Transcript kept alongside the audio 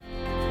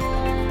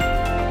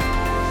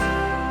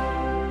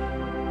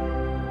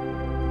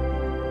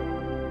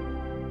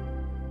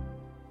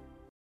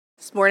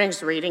This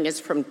morning's reading is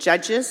from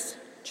Judges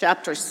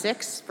chapter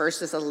 6,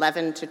 verses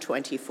 11 to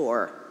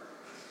 24.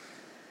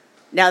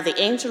 Now the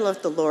angel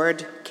of the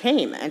Lord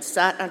came and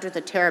sat under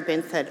the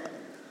terebinth at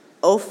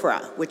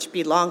Ophrah, which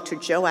belonged to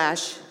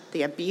Joash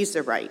the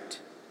Abiezrite,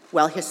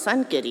 while his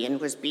son Gideon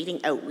was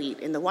beating out wheat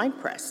in the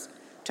winepress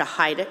to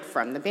hide it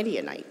from the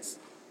Midianites.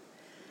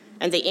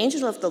 And the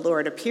angel of the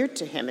Lord appeared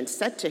to him and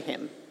said to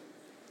him,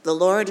 "The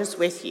Lord is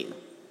with you,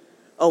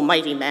 O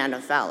mighty man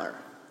of valor."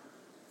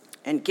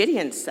 And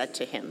Gideon said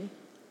to him,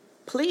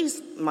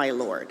 "Please, my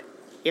Lord,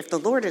 if the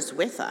Lord is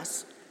with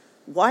us,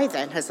 why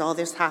then has all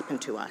this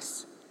happened to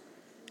us?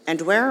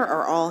 And where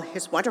are all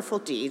his wonderful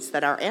deeds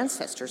that our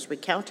ancestors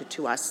recounted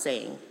to us,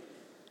 saying,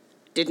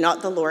 'Did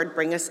not the Lord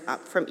bring us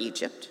up from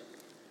Egypt?'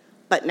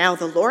 But now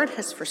the Lord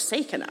has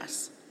forsaken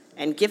us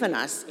and given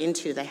us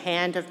into the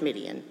hand of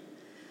Midian."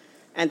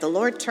 And the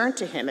Lord turned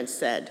to him and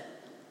said,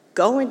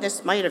 "Go in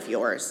this might of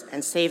yours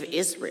and save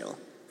Israel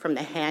from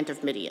the hand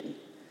of Midian.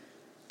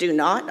 Do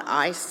not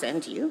I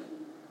send you?"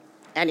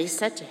 And he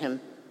said to him,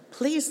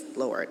 "Please,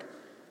 Lord,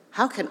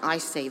 how can I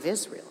save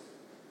Israel?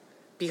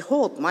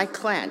 Behold, my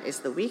clan is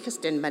the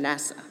weakest in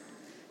Manasseh,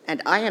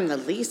 and I am the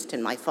least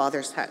in my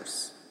father's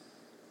house."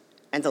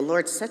 And the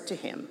Lord said to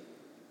him,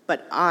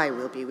 "But I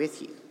will be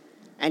with you,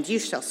 and you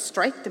shall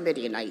strike the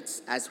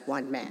Midianites as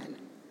one man."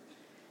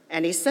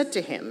 And he said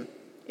to him,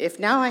 "If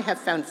now I have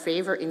found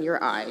favor in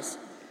your eyes,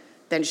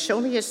 then show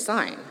me a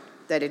sign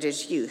that it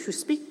is you who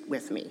speak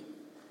with me.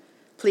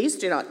 Please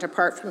do not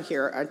depart from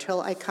here until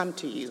I come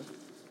to you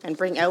and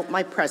bring out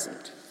my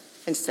present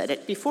and set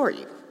it before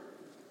you."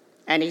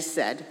 And he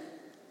said,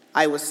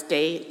 "I will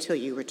stay till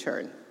you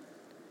return."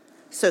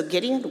 So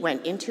Gideon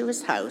went into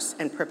his house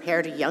and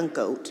prepared a young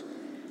goat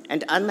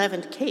and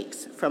unleavened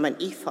cakes from an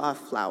ephah of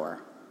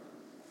flour.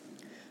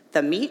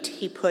 The meat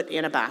he put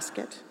in a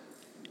basket,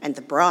 and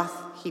the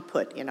broth he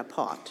put in a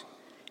pot,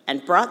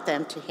 and brought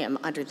them to him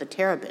under the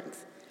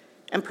terebinth,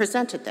 and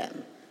presented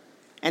them.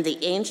 And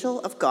the angel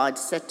of God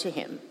said to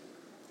him,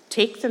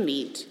 "Take the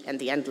meat and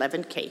the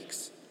unleavened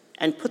cakes,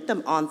 and put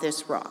them on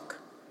this rock,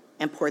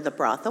 and pour the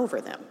broth over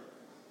them."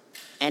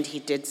 And he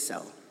did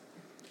so.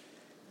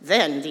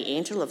 Then the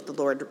angel of the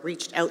Lord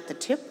reached out the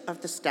tip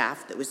of the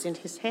staff that was in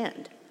his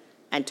hand,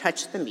 and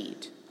touched the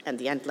meat and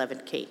the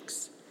unleavened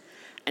cakes.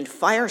 And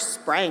fire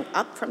sprang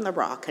up from the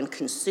rock and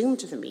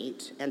consumed the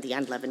meat and the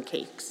unleavened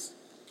cakes.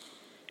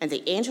 And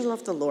the angel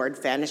of the Lord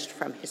vanished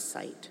from his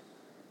sight.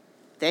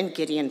 Then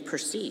Gideon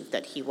perceived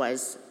that he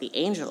was the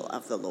angel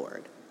of the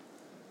Lord.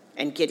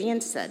 And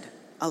Gideon said,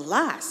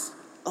 "Alas,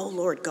 O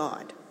Lord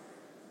God,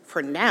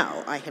 for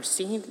now I have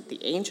seen the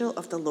angel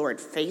of the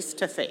Lord face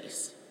to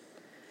face."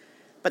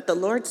 But the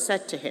Lord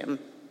said to him,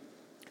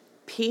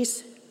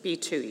 "Peace be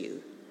to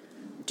you.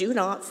 Do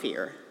not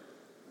fear.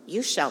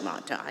 You shall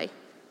not die."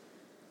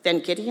 Then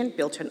Gideon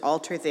built an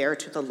altar there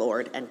to the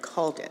Lord and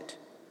called it,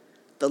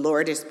 "The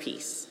Lord is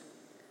Peace."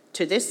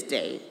 To this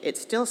day it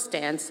still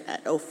stands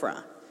at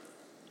Ophrah,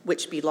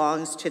 which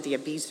belongs to the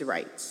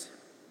Abiezrites.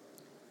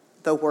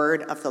 The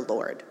word of the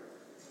Lord.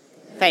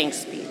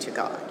 Thanks be to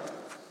God.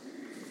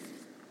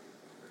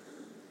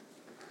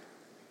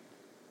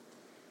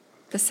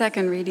 The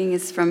second reading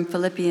is from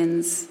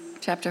Philippians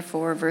chapter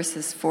 4,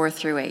 verses 4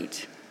 through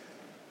 8.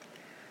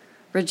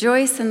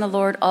 Rejoice in the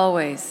Lord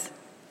always.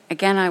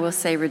 Again I will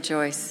say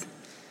rejoice.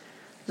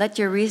 Let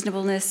your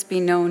reasonableness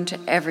be known to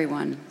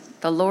everyone.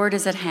 The Lord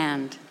is at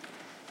hand.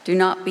 Do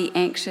not be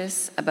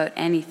anxious about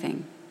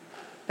anything,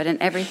 but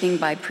in everything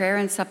by prayer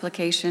and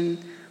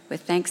supplication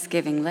with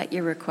thanksgiving let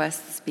your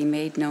requests be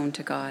made known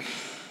to God.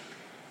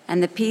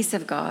 And the peace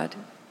of God,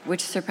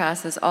 which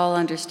surpasses all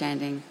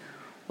understanding,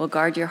 will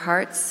guard your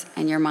hearts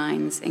and your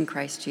minds in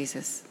Christ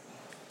Jesus.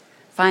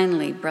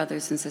 Finally,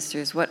 brothers and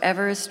sisters,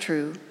 whatever is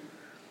true,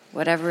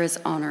 whatever is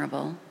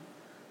honorable,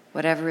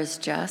 whatever is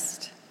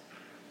just,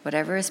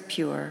 whatever is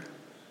pure,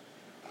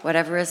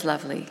 whatever is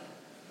lovely,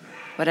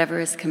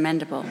 whatever is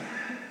commendable,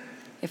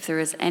 if there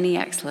is any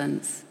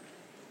excellence,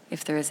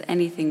 if there is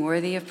anything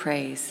worthy of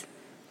praise,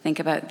 think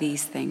about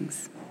these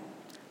things.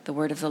 The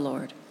word of the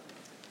Lord.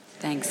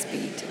 Thanks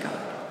be to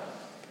God.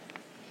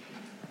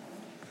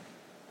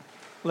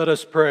 Let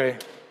us pray.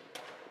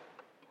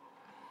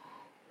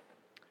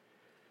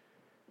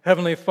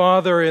 Heavenly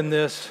Father, in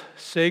this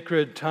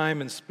sacred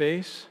time and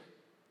space,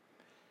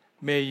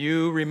 may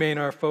you remain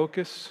our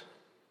focus.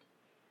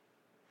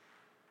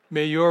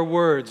 May your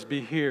words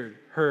be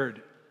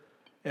heard,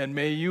 and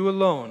may you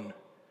alone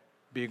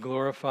be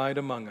glorified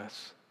among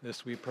us.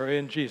 This we pray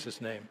in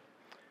Jesus' name.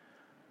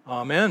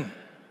 Amen.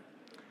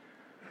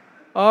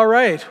 All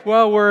right,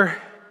 well, we're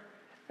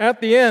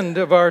at the end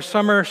of our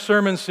summer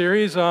sermon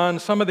series on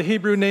some of the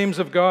Hebrew names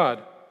of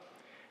God.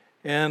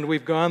 And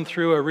we've gone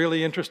through a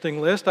really interesting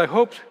list. I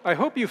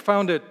hope you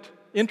found it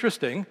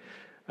interesting.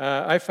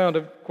 I found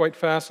it quite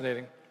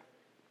fascinating.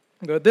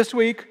 But this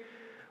week,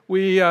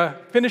 we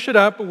finish it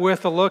up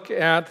with a look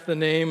at the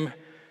name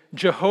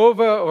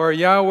Jehovah or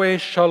Yahweh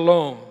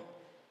Shalom.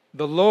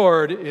 The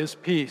Lord is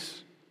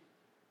peace.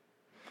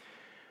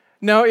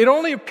 Now, it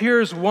only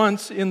appears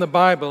once in the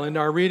Bible in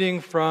our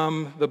reading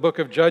from the book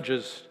of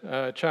Judges,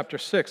 chapter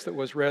 6, that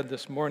was read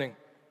this morning.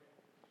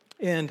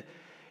 And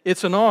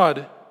it's an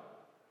odd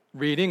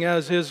reading,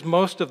 as is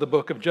most of the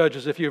book of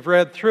Judges. If you've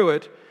read through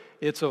it,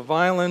 it's a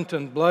violent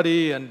and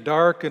bloody and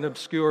dark and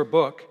obscure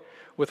book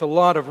with a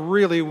lot of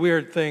really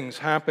weird things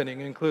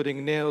happening,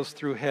 including nails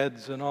through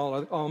heads and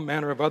all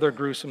manner of other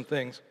gruesome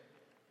things.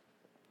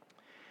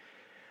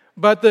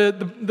 But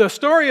the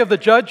story of the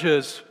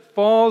Judges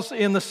falls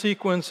in the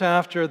sequence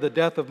after the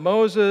death of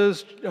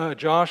Moses.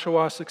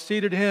 Joshua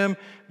succeeded him,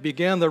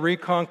 began the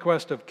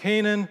reconquest of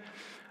Canaan.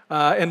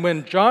 And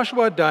when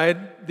Joshua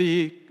died,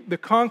 the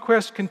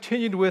conquest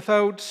continued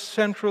without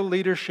central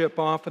leadership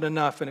often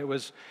enough, and it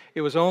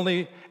was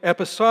only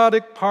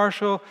episodic,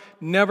 partial,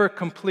 never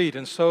complete.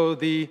 And so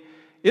the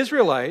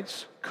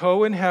Israelites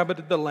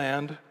co-inhabited the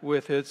land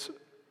with its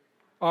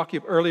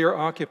earlier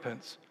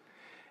occupants.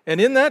 And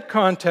in that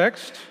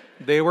context,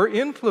 they were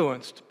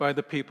influenced by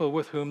the people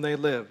with whom they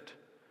lived.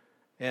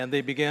 And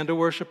they began to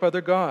worship other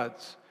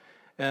gods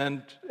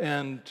and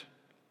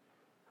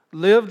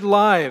lived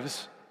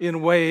lives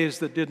in ways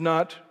that did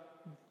not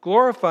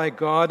glorify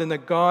God and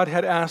that God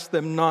had asked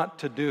them not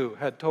to do,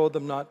 had told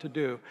them not to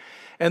do.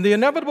 And the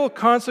inevitable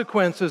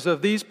consequences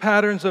of these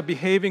patterns of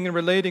behaving and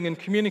relating and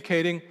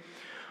communicating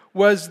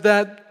was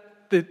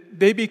that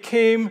they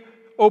became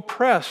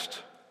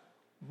oppressed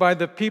by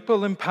the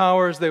people and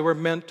powers they were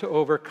meant to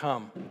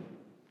overcome.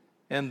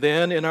 And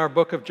then in our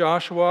book of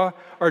Joshua,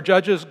 our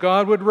Judges,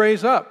 God would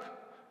raise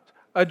up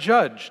a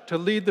judge to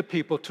lead the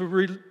people,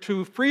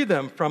 to free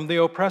them from the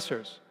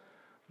oppressors.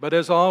 But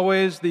as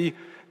always, the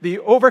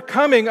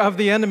overcoming of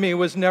the enemy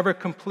was never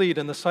complete,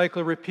 and the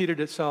cycle repeated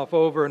itself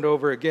over and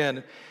over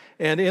again.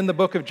 And in the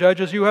book of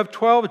Judges, you have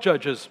 12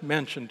 judges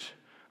mentioned,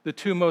 the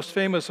two most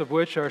famous of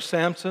which are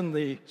Samson,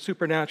 the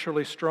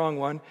supernaturally strong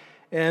one,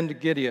 and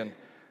Gideon,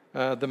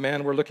 the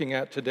man we're looking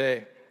at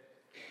today.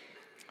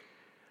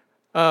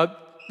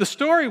 The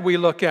story we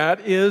look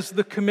at is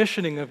the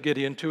commissioning of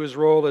Gideon to his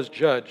role as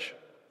judge.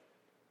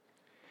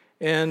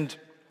 And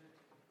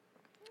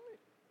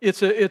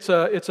it's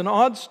an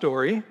odd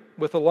story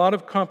with a lot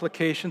of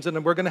complications,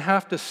 and we're going to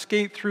have to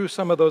skate through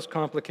some of those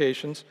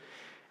complications.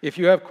 If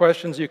you have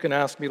questions, you can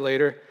ask me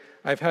later.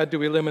 I've had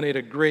to eliminate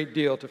a great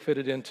deal to fit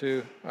it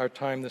into our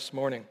time this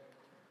morning.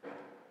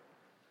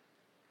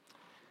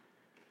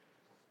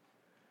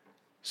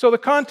 So the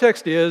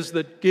context is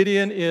that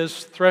Gideon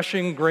is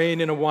threshing grain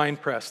in a wine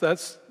press.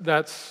 That's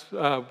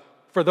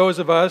for those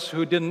of us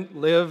who didn't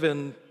live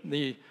in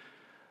the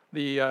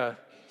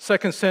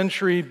 2nd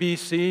century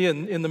BC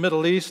in the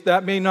Middle East,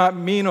 that may not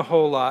mean a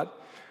whole lot.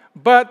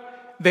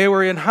 But they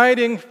were in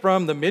hiding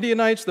from the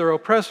Midianites, their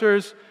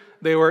oppressors.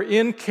 They were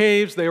in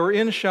caves, they were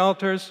in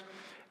shelters,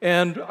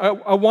 and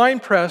a wine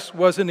press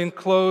was an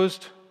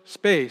enclosed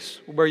space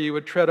where you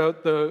would tread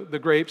out the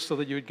grapes so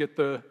that you would get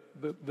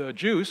the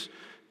juice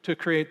to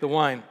create the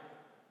wine.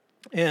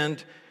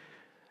 And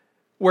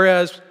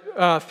whereas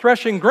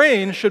threshing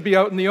grain should be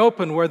out in the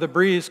open where the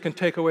breeze can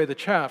take away the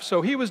chaff.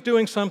 So he was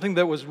doing something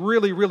that was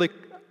really, really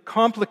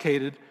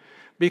complicated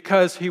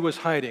because he was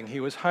hiding. He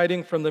was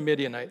hiding from the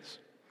Midianites.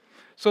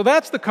 So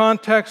that's the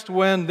context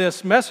when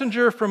this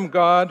messenger from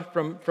God,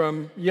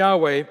 from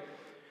Yahweh,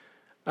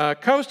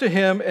 comes to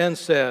him and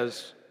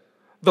says,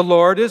 "The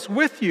Lord is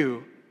with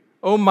you,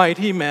 O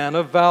mighty man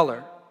of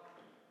valor."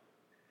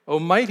 O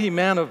mighty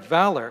man of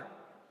valor.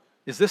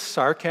 Is this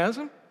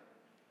sarcasm?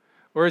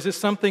 Or is it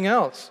something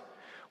else?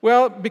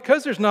 Well,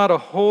 because there's not a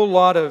whole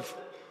lot of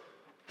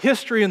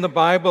history in the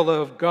Bible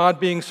of God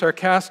being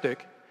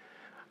sarcastic,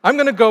 I'm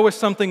going to go with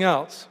something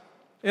else.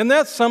 And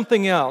that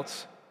something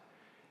else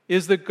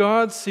is that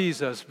God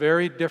sees us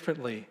very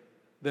differently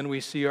than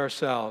we see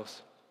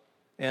ourselves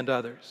and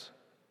others.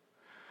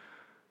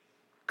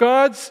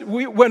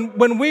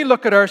 When we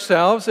look at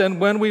ourselves and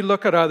when we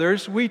look at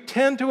others, we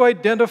tend to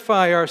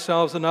identify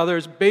ourselves and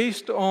others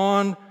based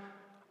on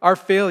our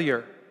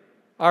failure,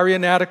 our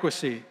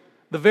inadequacy,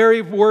 the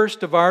very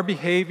worst of our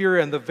behavior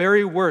and the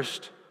very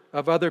worst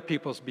of other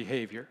people's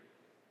behavior,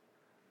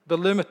 the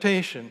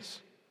limitations,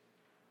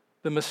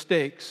 the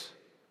mistakes,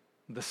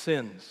 the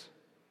sins.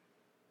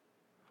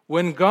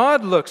 When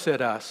God looks at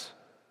us,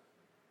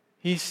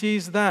 He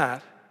sees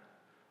that,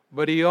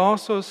 but He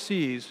also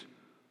sees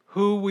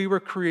who we were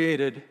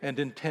created and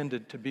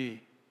intended to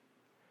be.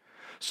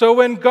 So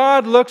when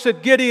God looks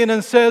at Gideon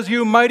and says,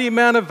 "You mighty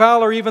man of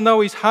valor," even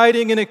though he's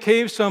hiding in a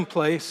cave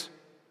someplace,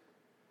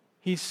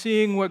 He's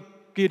seeing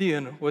what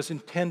Gideon was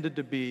intended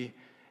to be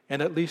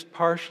and at least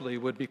partially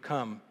would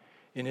become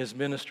in his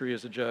ministry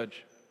as a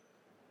judge.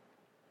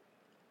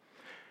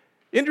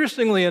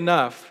 Interestingly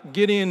enough,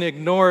 Gideon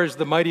ignores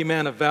the mighty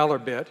man of valor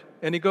bit,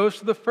 and he goes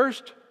to the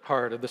first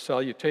part of the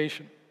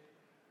salutation.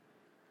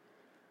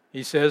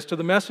 He says to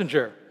the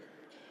messenger,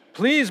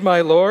 "Please, my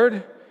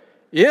Lord,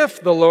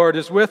 if the Lord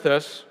is with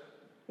us,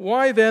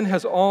 why then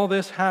has all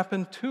this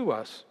happened to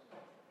us?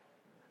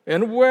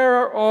 And where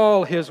are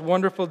all His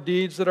wonderful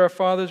deeds that our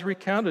fathers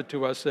recounted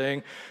to us,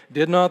 saying,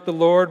 'Did not the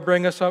Lord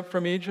bring us up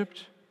from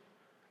Egypt?'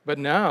 But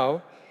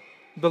now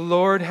the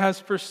Lord has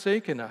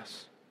forsaken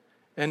us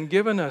and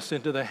given us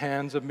into the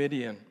hands of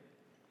Midian.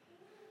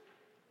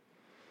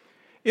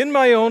 In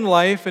my own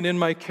life and in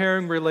my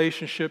caring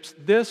relationships,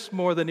 this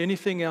more than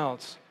anything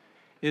else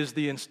is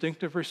the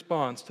instinctive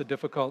response to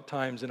difficult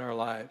times in our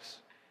lives.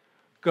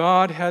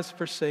 God has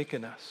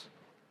forsaken us.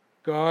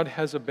 God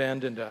has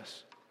abandoned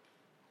us.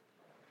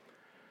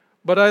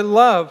 But I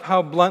love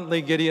how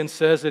bluntly Gideon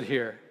says it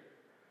here.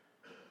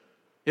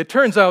 It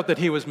turns out that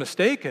he was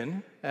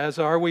mistaken, as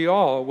are we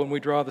all when we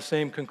draw the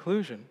same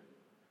conclusion.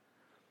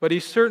 But he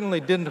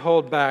certainly didn't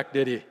hold back,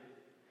 did he?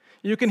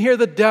 You can hear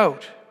the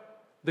doubt,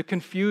 the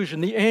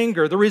confusion, the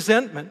anger, the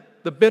resentment,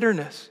 the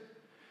bitterness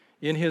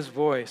in his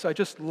voice. I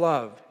just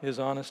love his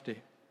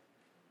honesty.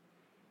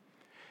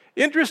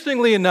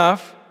 Interestingly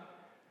enough,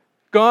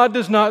 God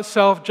does not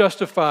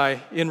self-justify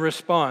in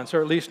response,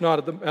 or at least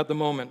not at the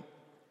moment.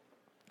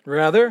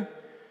 Rather,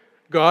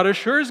 God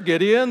assures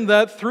Gideon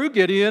that through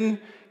Gideon,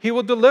 he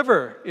will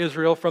deliver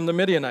Israel from the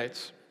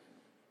Midianites.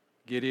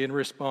 Gideon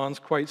responds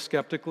quite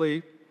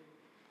skeptically,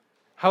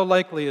 "How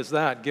likely is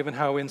that, given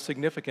how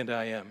insignificant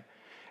I am?"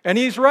 And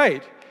he's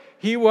right.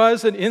 He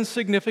was an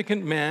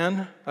insignificant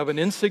man of an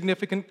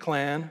insignificant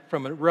clan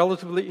from a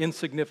relatively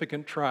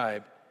insignificant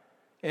tribe,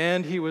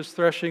 and he was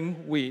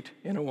threshing wheat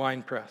in a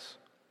winepress.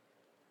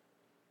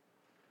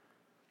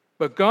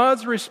 But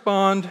God's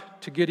response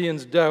to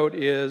Gideon's doubt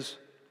is,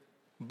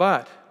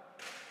 "But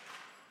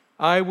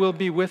I will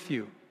be with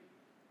you."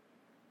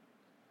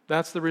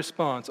 That's the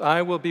response.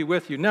 I will be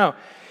with you. Now,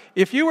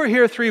 if you were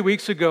here 3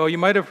 weeks ago, you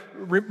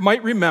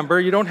might remember,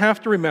 you don't have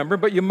to remember,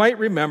 but you might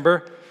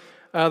remember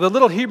the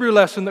little Hebrew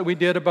lesson that we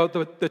did about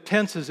the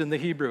tenses in the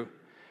Hebrew,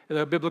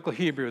 the biblical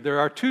Hebrew. There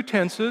are 2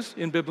 tenses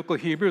in biblical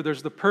Hebrew.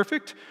 There's the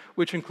perfect,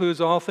 which includes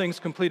all things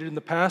completed in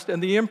the past,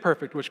 and the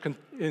imperfect, which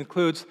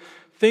includes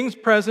things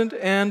present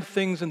and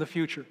things in the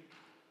future.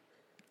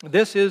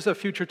 This is a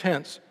future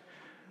tense.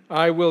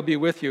 I will be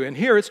with you. And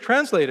here it's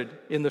translated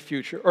in the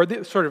future, or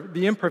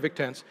the imperfect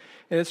tense,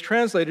 and it's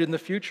translated in the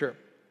future.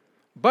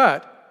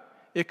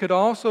 But it could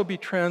also be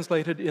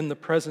translated in the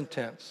present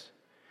tense.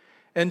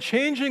 And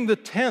changing the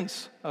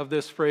tense of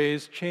this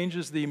phrase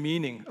changes the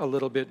meaning a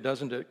little bit,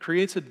 doesn't it? It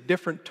creates a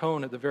different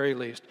tone at the very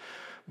least.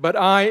 But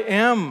I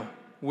am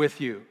with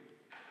you.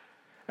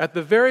 At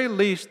the very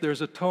least,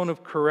 there's a tone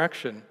of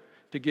correction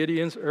to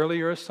Gideon's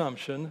earlier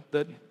assumption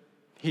that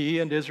he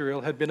and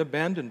Israel had been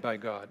abandoned by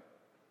God.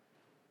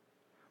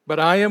 But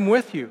I am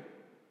with you.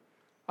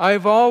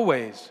 I've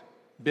always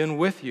been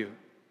with you.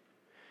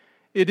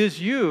 It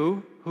is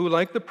you who,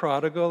 like the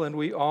prodigal, and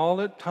we all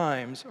at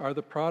times are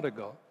the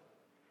prodigal,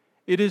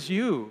 it is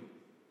you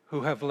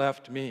who have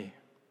left me.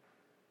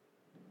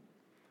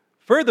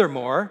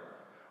 Furthermore,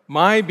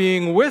 my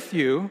being with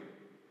you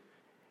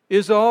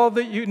is all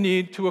that you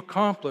need to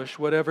accomplish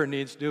whatever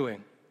needs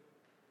doing.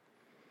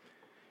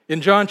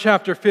 In John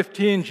chapter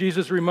 15,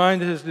 Jesus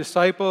reminded his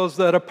disciples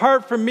that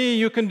apart from me,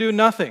 you can do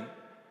nothing.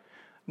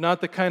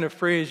 Not the kind of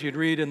phrase you'd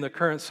read in the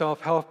current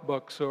self-help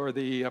books or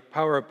the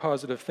power of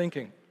positive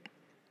thinking.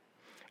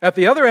 At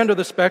the other end of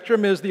the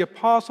spectrum is the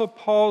Apostle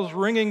Paul's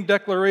ringing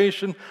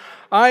declaration,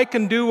 I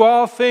can do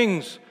all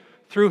things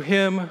through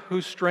him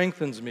who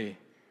strengthens me.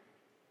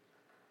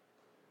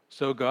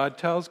 So God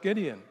tells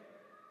Gideon,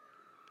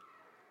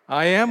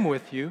 I am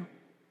with you.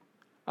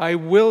 I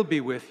will be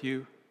with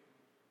you.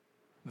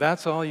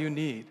 That's all you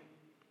need.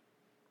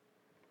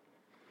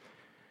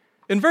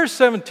 In verse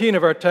 17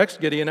 of our text,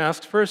 Gideon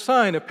asks for a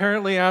sign.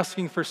 Apparently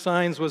asking for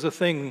signs was a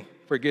thing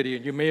for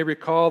Gideon. You may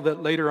recall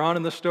that later on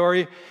in the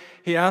story,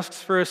 he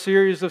asks for a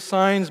series of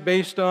signs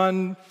based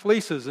on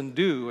fleeces and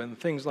dew and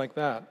things like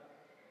that.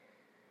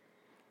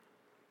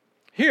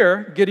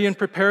 Here, Gideon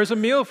prepares a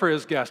meal for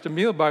his guest, a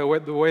meal, by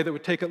the way, that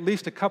would take at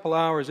least a couple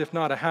hours, if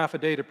not a half a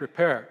day to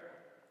prepare.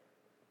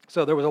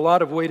 So there was a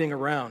lot of waiting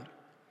around.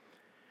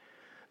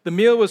 The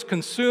meal was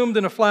consumed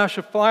in a flash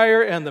of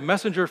fire, and the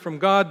messenger from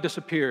God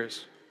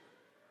disappears.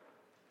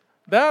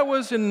 That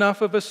was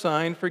enough of a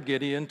sign for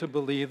Gideon to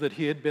believe that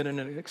he had been in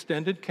an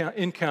extended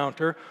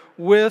encounter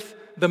with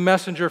the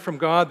messenger from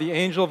God, the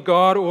angel of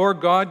God, or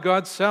God,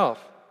 God's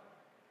self.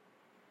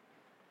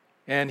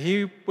 And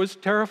he was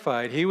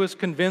terrified. He was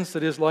convinced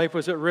that his life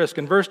was at risk.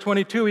 In verse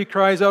 22, he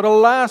cries out,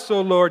 Alas,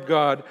 O Lord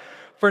God,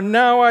 for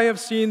now I have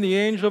seen the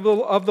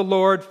angel of the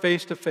Lord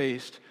face to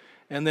face.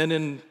 And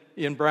then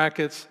in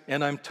brackets,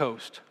 and I'm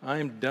toast.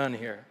 I'm done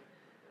here.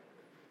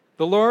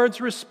 The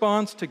Lord's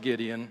response to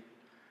Gideon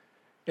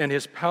and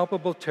his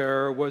palpable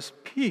terror was,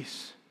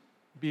 Peace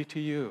be to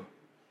you.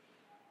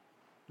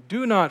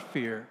 Do not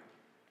fear.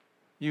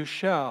 You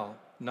shall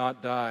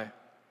not die.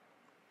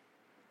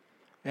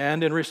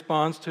 And in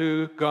response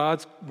to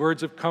God's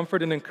words of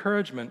comfort and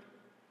encouragement,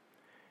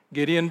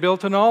 Gideon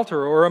built an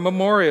altar or a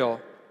memorial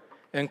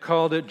and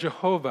called it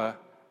Jehovah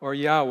or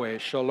Yahweh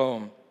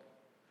Shalom.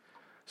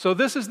 So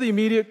this is the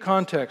immediate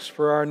context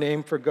for our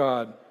name for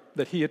God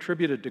that he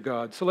attributed to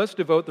God. So let's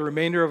devote the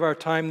remainder of our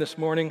time this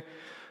morning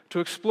to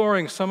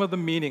exploring some of the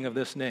meaning of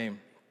this name.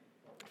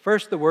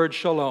 First, the word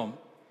shalom.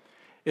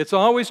 It's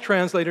always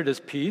translated as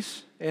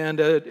peace, and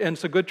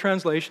it's a good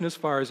translation as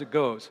far as it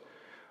goes.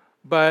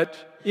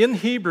 But in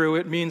Hebrew,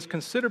 it means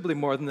considerably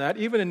more than that.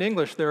 Even in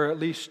English, there are at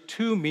least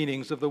two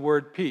meanings of the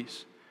word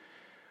peace.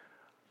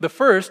 The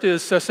first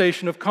is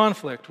cessation of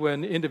conflict,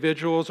 when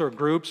individuals or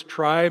groups,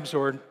 tribes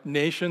or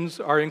nations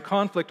are in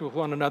conflict with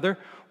one another.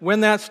 When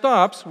that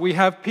stops, we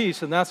have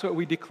peace, and that's what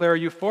we declare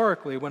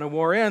euphorically. When a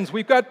war ends,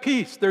 we've got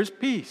peace. There's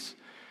peace.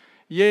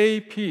 Yay,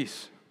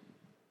 peace.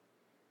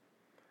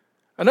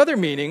 Another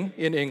meaning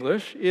in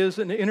English is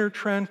an inner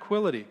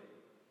tranquility.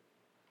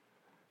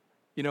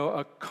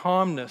 A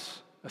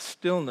calmness, a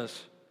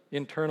stillness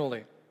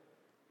internally,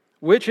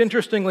 which,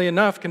 interestingly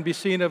enough, can be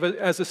seen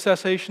as a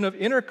cessation of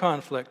inner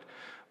conflict.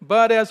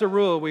 But as a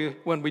rule,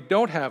 when we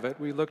don't have it,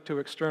 we look to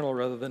external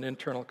rather than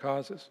internal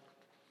causes.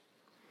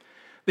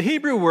 The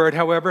Hebrew word,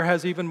 however,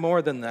 has even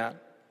more than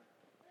that.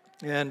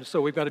 And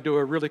so we've got to do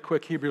a really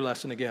quick Hebrew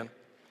lesson again.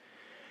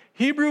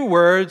 Hebrew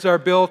words are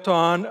built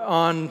on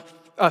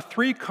a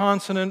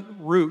 3-consonant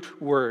root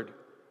word.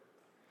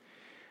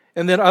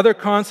 And then other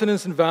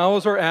consonants and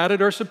vowels are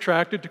added or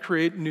subtracted to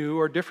create new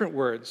or different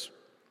words.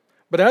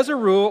 But as a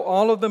rule,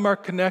 all of them are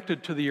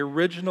connected to the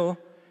original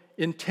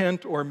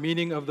intent or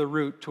meaning of the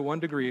root to one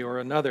degree or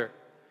another.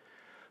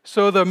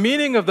 So the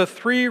meaning of the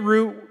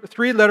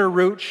three-letter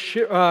root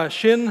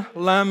shin,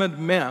 lamed,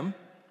 mem,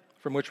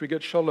 from which we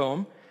get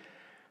shalom,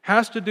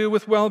 has to do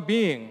with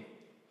well-being,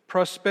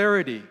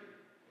 prosperity,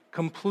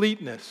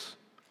 completeness,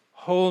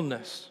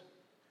 wholeness.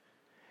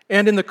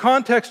 And in the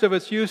context of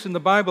its use in the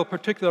Bible,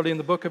 particularly in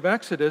the book of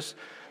Exodus,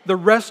 the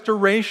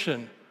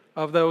restoration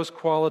of those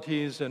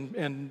qualities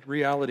and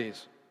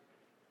realities.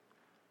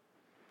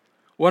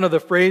 One of the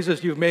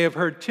phrases you may have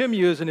heard Tim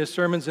use in his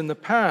sermons in the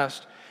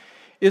past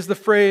is the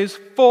phrase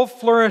full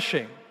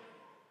flourishing.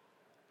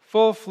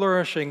 Full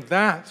flourishing,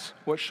 that's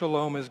what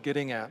shalom is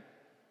getting at.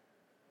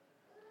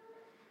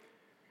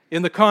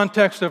 In the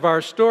context of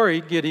our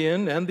story,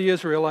 Gideon and the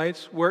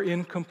Israelites were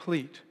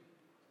incomplete,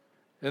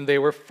 and they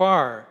were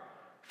far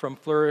from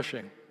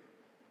flourishing.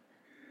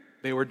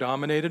 They were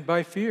dominated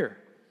by fear.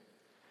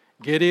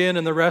 Gideon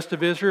and the rest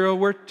of Israel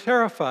were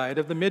terrified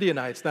of the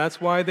Midianites. That's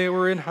why they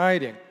were in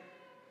hiding.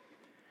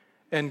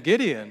 And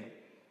Gideon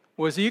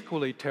was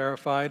equally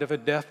terrified of a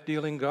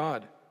death-dealing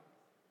God.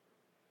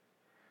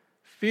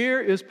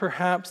 Fear is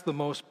perhaps the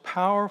most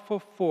powerful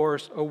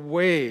force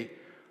away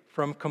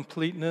from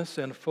completeness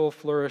and full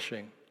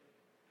flourishing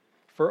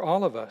for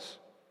all of us.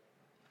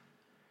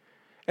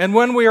 And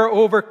when we are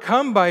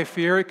overcome by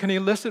fear, it can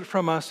elicit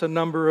from us a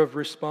number of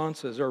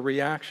responses or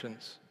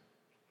reactions.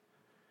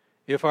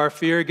 If our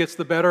fear gets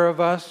the better of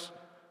us,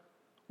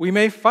 we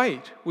may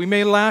fight, we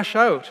may lash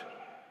out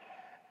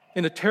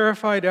in a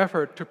terrified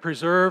effort to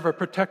preserve or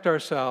protect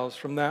ourselves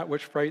from that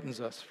which frightens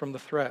us, from the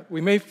threat.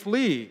 We may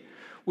flee,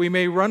 we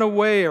may run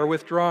away or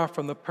withdraw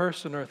from the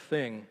person or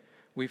thing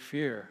we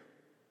fear.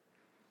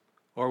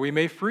 Or we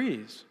may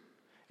freeze.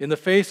 In the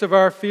face of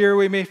our fear,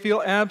 we may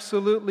feel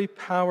absolutely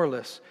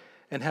powerless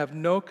and have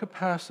no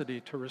capacity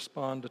to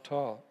respond at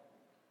all.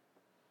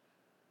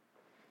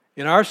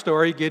 In our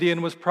story,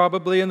 Gideon was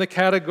probably in the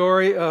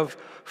category of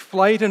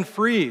flight and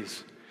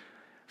freeze.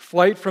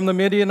 Flight from the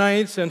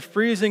Midianites and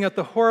freezing at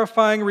the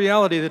horrifying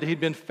reality that he'd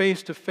been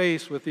face to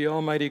face with the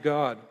Almighty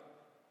God.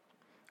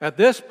 At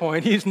this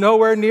point, he's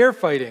nowhere near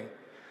fighting,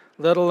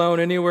 let alone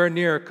anywhere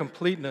near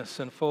completeness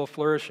and full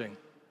flourishing.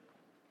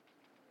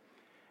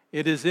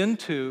 It is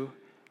into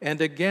and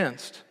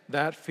against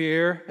that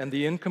fear and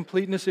the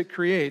incompleteness it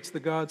creates that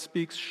God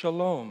speaks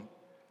shalom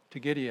to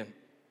Gideon.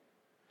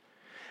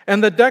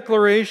 And the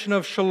declaration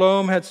of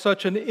shalom had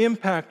such an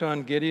impact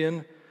on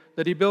Gideon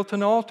that he built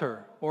an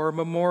altar or a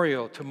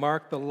memorial to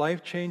mark the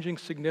life-changing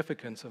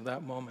significance of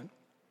that moment.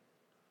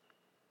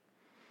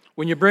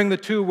 When you bring the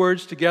two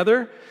words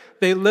together,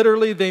 they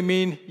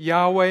mean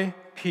Yahweh,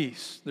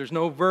 peace. There's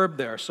no verb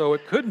there, so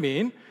it could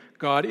mean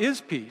God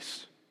is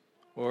peace,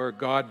 or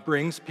God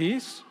brings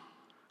peace,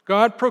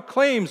 God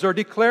proclaims or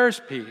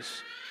declares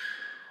peace,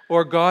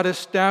 or God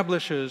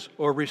establishes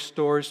or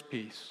restores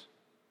peace.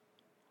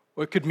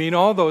 Or it could mean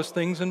all those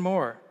things and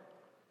more.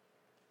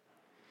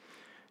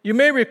 You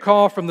may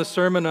recall from the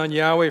sermon on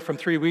Yahweh from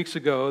 3 weeks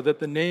ago that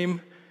the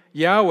name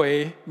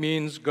Yahweh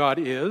means God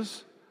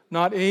is,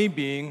 not a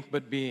being,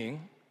 but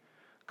being.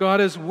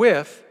 God is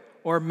with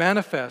or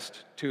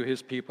manifest to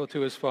his people,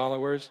 to his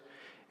followers,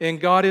 and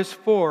God is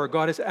for,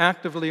 God is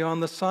actively on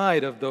the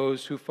side of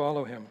those who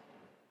follow him.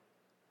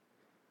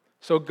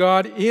 So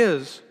God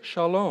is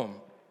shalom.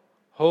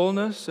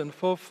 Wholeness and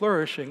full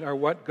flourishing are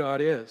what God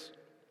is.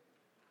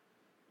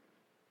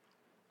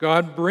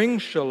 God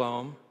brings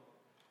shalom,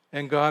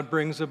 and God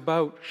brings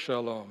about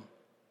shalom.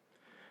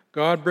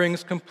 God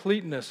brings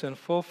completeness and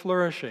full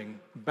flourishing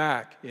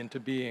back into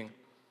being.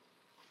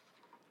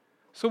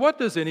 So what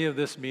does any of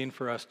this mean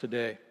for us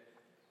today?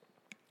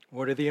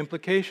 What are the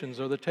implications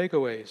or the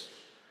takeaways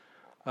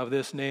of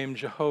this name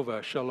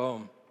Jehovah,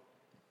 Shalom?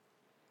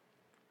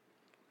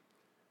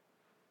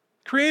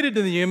 Created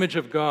in the image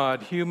of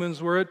God,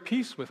 humans were at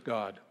peace with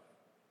God.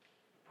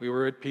 We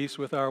were at peace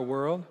with our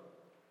world,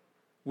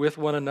 with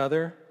one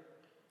another,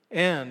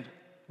 and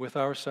with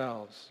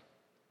ourselves.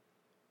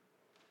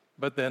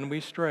 But then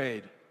we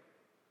strayed.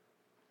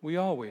 we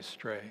always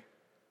stray.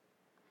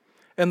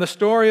 And the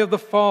story of the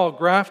fall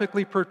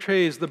graphically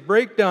portrays the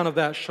breakdown of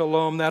that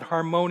shalom, that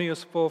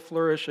harmonious full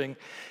flourishing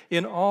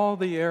in all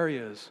the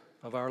areas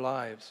of our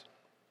lives.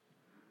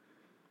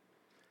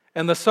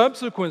 And the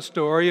subsequent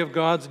story of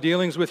God's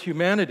dealings with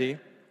humanity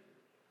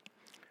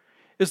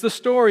is the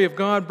story of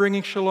God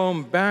bringing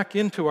shalom back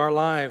into our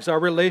lives, our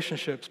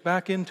relationships,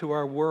 back into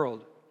our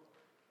world.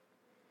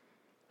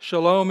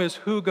 Shalom is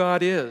who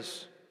God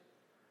is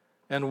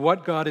and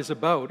what God is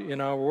about in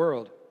our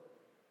world.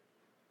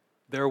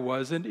 There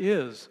was and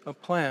is a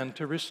plan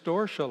to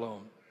restore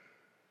shalom.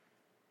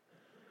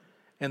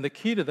 And the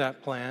key to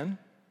that plan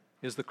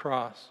is the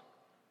cross.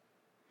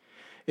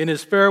 In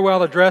his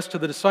farewell address to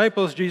the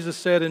disciples, Jesus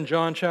said in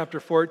John chapter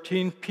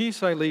 14,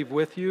 "Peace I leave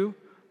with you,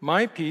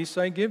 my peace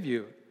I give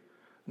you.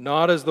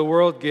 Not as the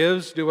world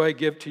gives do I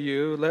give to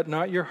you. Let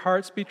not your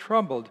hearts be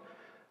troubled,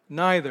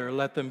 neither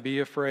let them be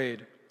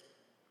afraid."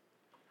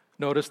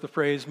 Notice the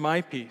phrase,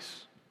 my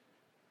peace,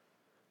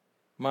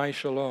 my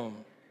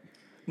shalom.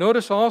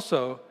 Notice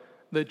also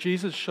that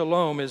Jesus'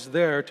 shalom is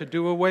there to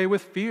do away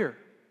with fear.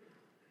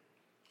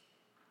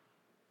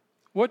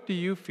 What do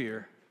you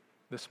fear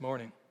this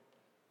morning?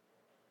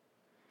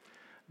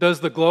 Does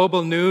the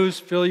global news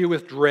fill you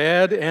with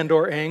dread and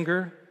or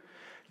anger?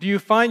 Do you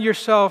find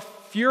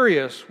yourself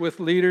furious with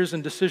leaders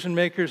and decision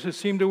makers who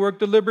seem to work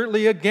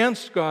deliberately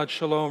against God's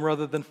shalom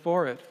rather than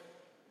for it?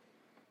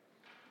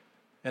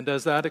 And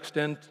does that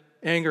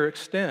anger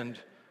extend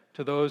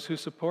to those who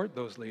support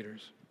those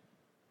leaders?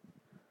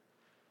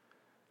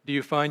 Do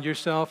you find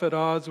yourself at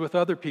odds with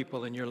other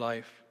people in your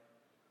life?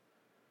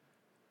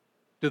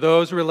 Do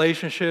those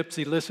relationships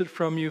elicit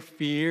from you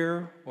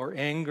fear or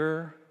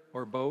anger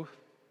or both?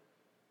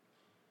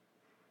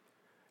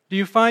 Do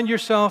you find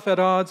yourself at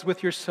odds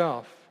with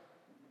yourself?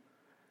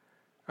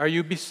 Are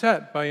you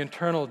beset by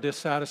internal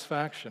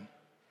dissatisfaction,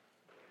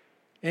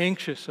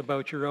 anxious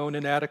about your own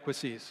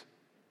inadequacies,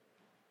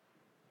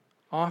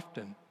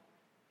 often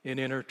in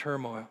inner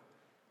turmoil?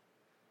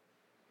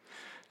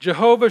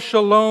 Jehovah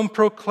Shalom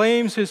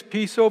proclaims his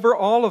peace over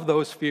all of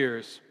those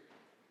fears.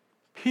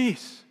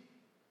 Peace,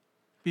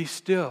 be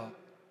still,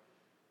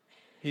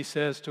 he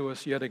says to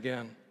us yet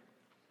again.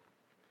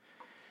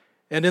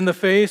 And in the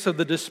face of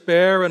the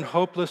despair and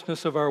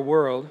hopelessness of our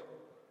world,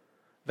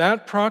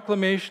 that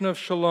proclamation of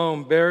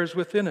shalom bears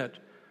within it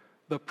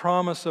the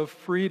promise of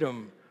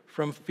freedom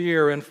from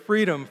fear and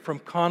freedom from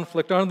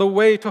conflict on the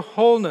way to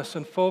wholeness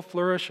and full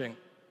flourishing,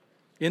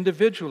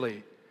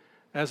 individually,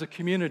 as a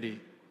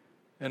community,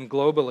 and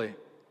globally.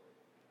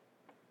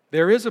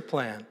 There is a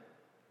plan.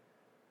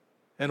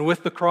 And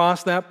with the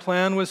cross, that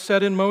plan was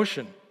set in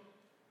motion.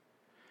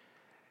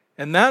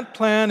 And that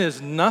plan is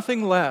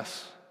nothing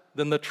less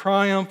than the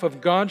triumph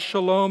of God's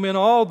shalom in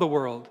all the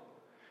world,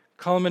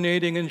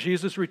 culminating in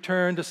Jesus'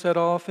 return to set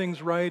all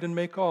things right and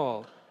make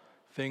all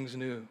things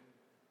new.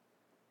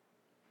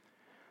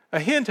 A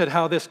hint at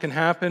how this can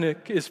happen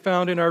is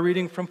found in our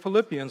reading from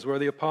Philippians, where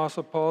the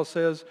Apostle Paul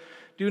says,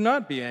 "Do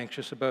not be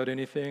anxious about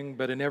anything,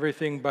 but in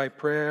everything by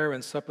prayer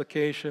and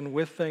supplication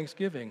with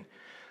thanksgiving.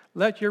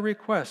 Let your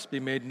requests be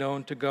made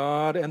known to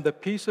God, and the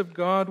peace of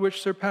God,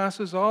 which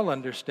surpasses all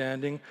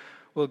understanding,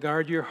 will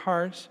guard your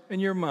hearts and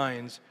your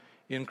minds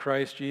in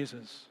Christ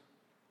Jesus."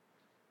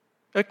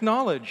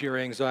 Acknowledge your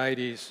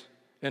anxieties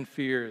and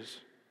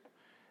fears,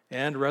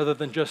 and rather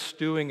than just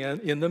stewing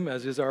in them,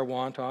 as is our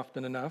wont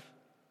often enough,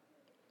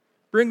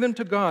 bring them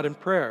to God in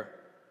prayer.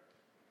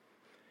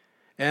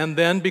 And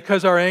then,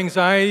 because our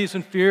anxieties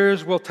and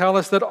fears will tell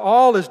us that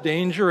all is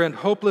danger and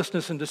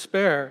hopelessness and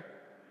despair,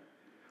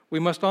 we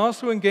must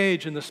also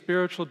engage in the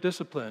spiritual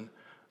discipline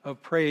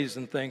of praise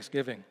and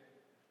thanksgiving.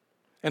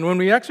 And when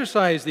we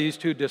exercise these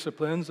two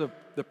disciplines of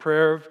the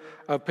prayer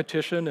of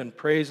petition and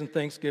praise and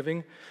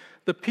thanksgiving,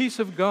 the peace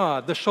of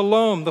God, the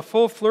shalom, the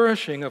full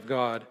flourishing of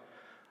God,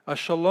 a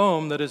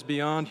shalom that is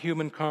beyond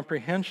human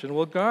comprehension,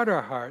 will guard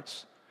our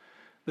hearts,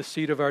 the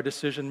seat of our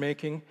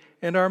decision-making,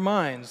 and our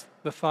minds,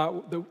 the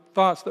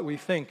thoughts that we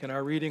think. And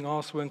our reading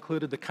also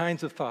included the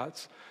kinds of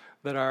thoughts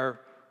that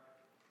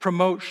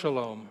promote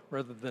shalom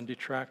rather than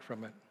detract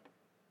from it.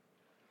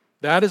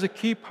 That is a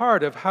key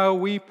part of how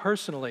we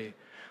personally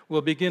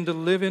will begin to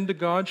live into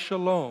God's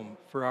shalom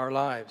for our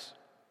lives.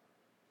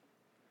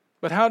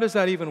 But how does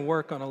that even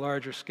work on a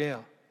larger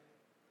scale?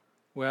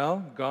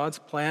 Well, God's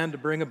plan to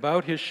bring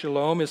about his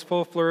shalom, his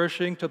full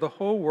flourishing to the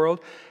whole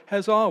world,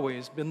 has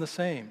always been the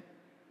same.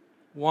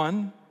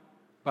 One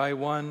by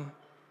one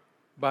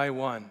by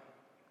one.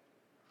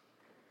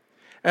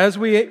 As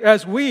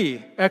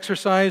we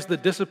exercise the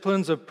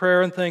disciplines of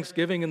prayer and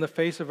thanksgiving in the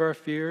face of our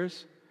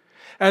fears,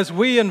 as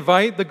we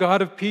invite the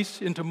God of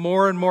peace into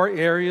more and more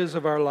areas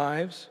of our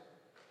lives,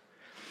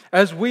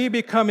 as we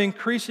become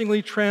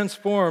increasingly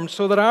transformed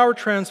so that our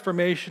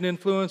transformation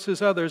influences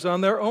others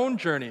on their own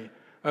journey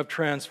of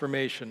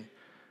transformation,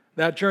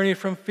 that journey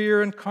from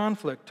fear and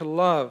conflict to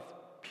love,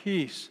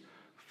 peace,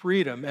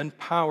 freedom, and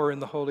power in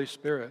the Holy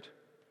Spirit.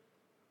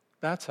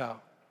 That's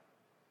how.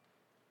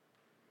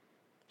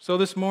 So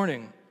this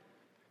morning,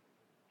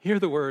 hear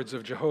the words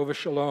of Jehovah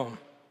Shalom.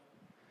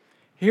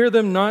 Hear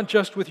them not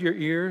just with your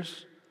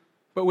ears,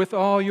 but with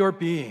all your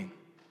being.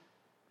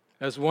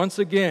 As once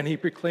again he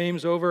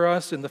proclaims over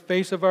us in the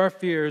face of our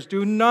fears,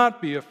 do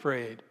not be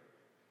afraid.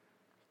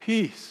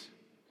 Peace,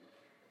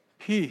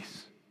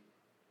 peace,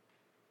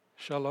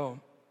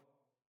 shalom.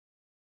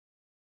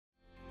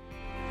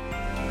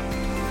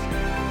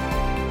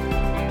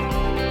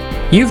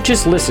 You've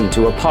just listened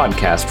to a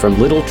podcast from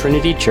Little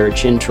Trinity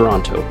Church in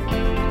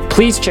Toronto.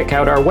 Please check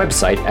out our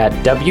website at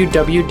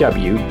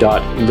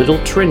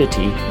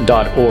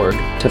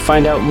www.littletrinity.org to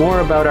find out more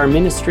about our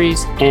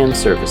ministries and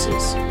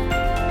services.